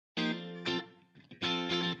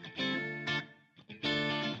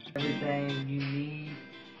everything you need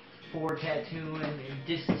for tattooing. And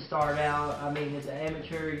just to start out, I mean, as an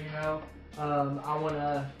amateur, you know, I want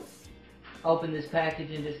to open this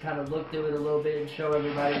package and just kind of look through it a little bit and show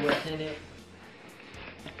everybody what's in it.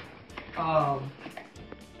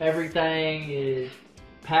 Everything is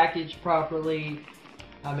packaged properly.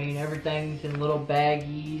 I mean, everything's in little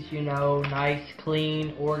baggies, you know, nice,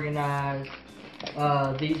 clean, organized.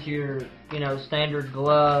 These are your, you know, standard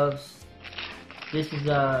gloves. This is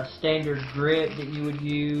a standard grip that you would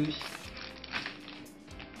use.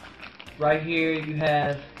 Right here you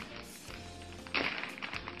have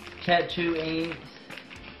tattoo inks.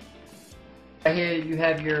 Right here you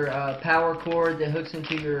have your power cord that hooks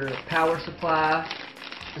into your power supply.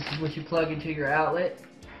 This is what you plug into your outlet.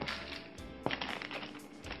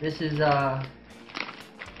 This is a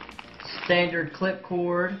standard clip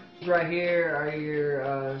cord. Right here are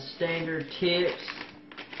your standard tips.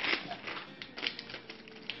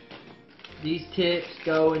 These tips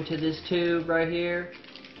go into this tube right here.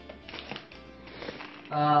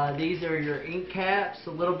 These are your ink caps, a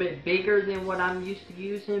little bit bigger than what I'm used to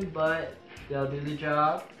using, but they'll do the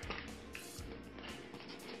job.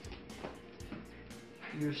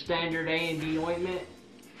 Your standard A&D ointment.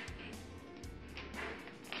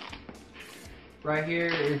 Right here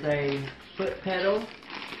is a foot pedal.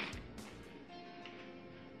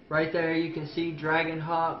 Right there you can see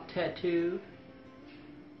Dragonhawk tattoo.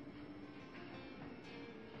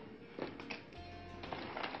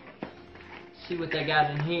 See what they got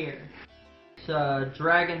in here. It's a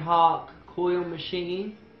Dragonhawk coil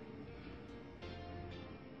machine.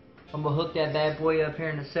 I'm gonna hook that bad boy up here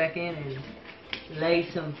in a second and lay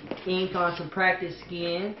some ink on some practice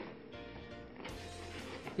skin.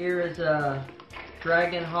 Here is a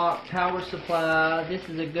Dragonhawk power supply. This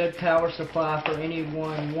is a good power supply for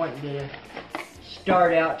anyone wanting to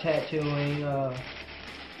start out tattooing.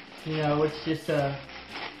 You know, it's just a,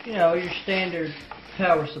 you know, your standard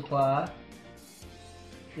power supply.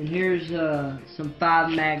 And here's some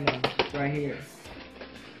 5 magnums right here.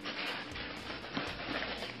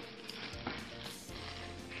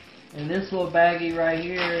 In this little baggie right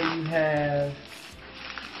here, you have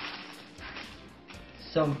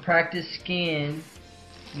some practice skin.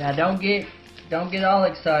 Now don't get all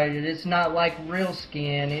excited. It's not like real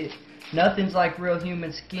skin. Nothing's like real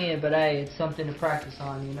human skin, but hey, it's something to practice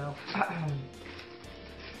on, you know.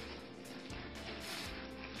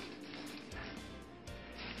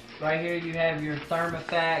 Right here you have your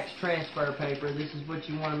Thermofax transfer paper. This is what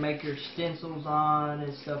you want to make your stencils on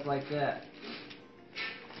and stuff like that.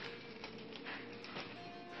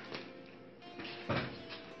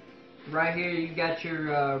 Right here you got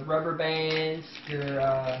your rubber bands, You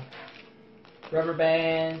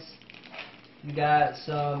got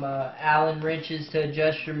some Allen wrenches to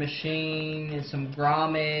adjust your machine, and some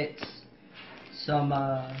grommets, some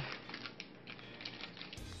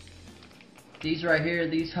these right here.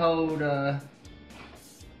 These hold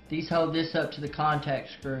this up to the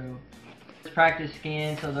contact screw. It's practice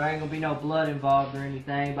skin, so there ain't gonna be no blood involved or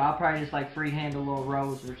anything. But I'll probably just like freehand a little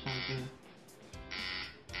rose or something.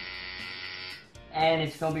 And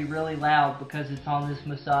it's going to be really loud because it's on this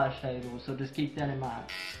massage table, so just keep that in mind.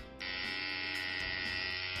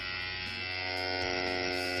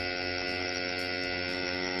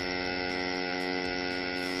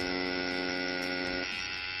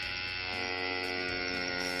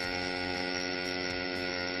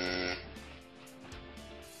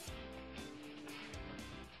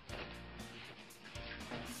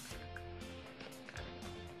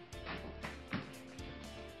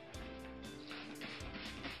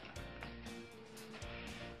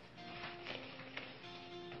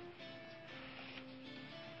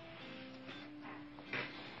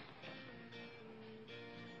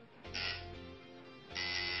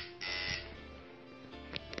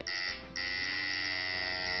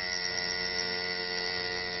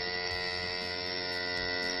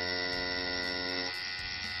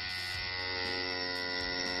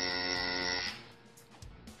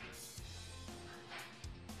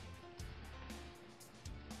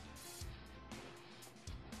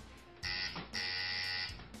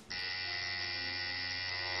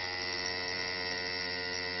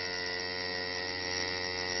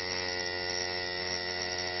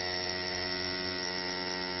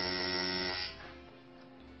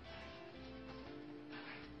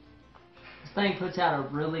 This thing puts out a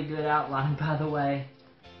really good outline, by the way.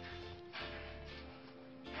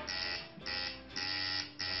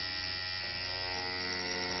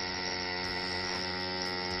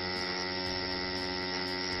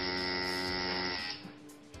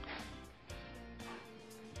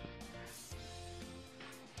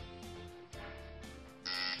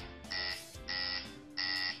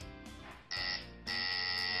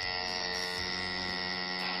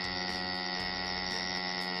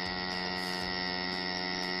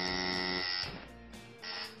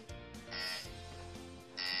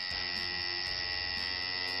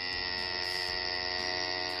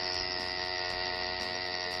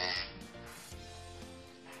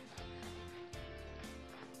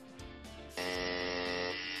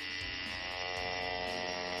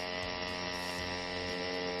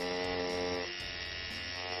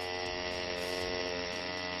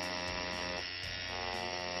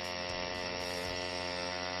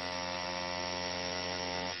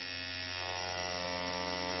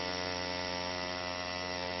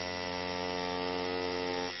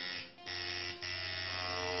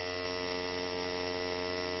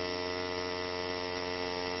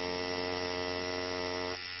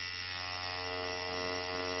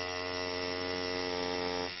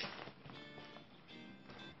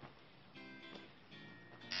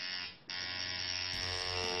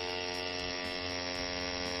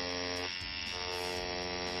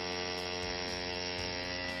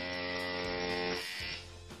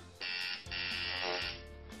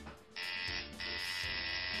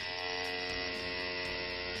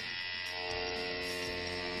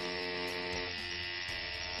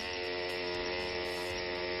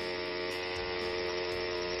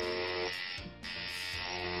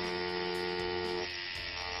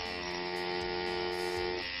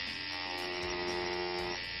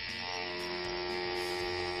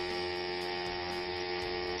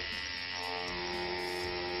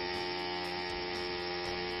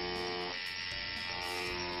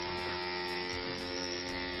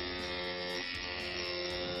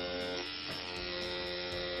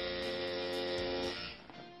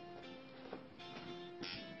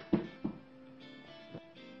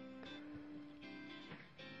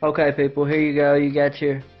 Okay, people, here you go. You got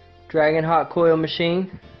your Dragonhawk coil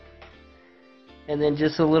machine. And then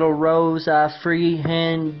just a little rose I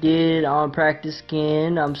freehand did on practice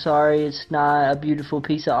skin. I'm sorry it's not a beautiful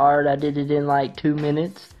piece of art. I did it in like 2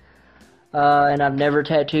 minutes. And I've never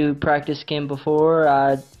tattooed practice skin before.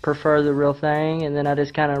 I prefer the real thing. And then I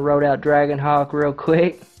just kind of wrote out Dragonhawk real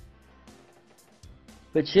quick.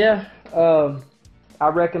 But yeah, I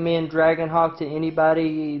recommend Dragonhawk to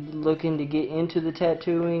anybody looking to get into the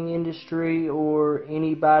tattooing industry, or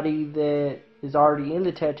anybody that is already in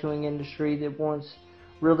the tattooing industry that wants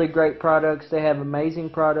really great products. They have amazing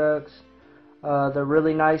products. They're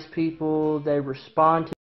really nice people. They respond to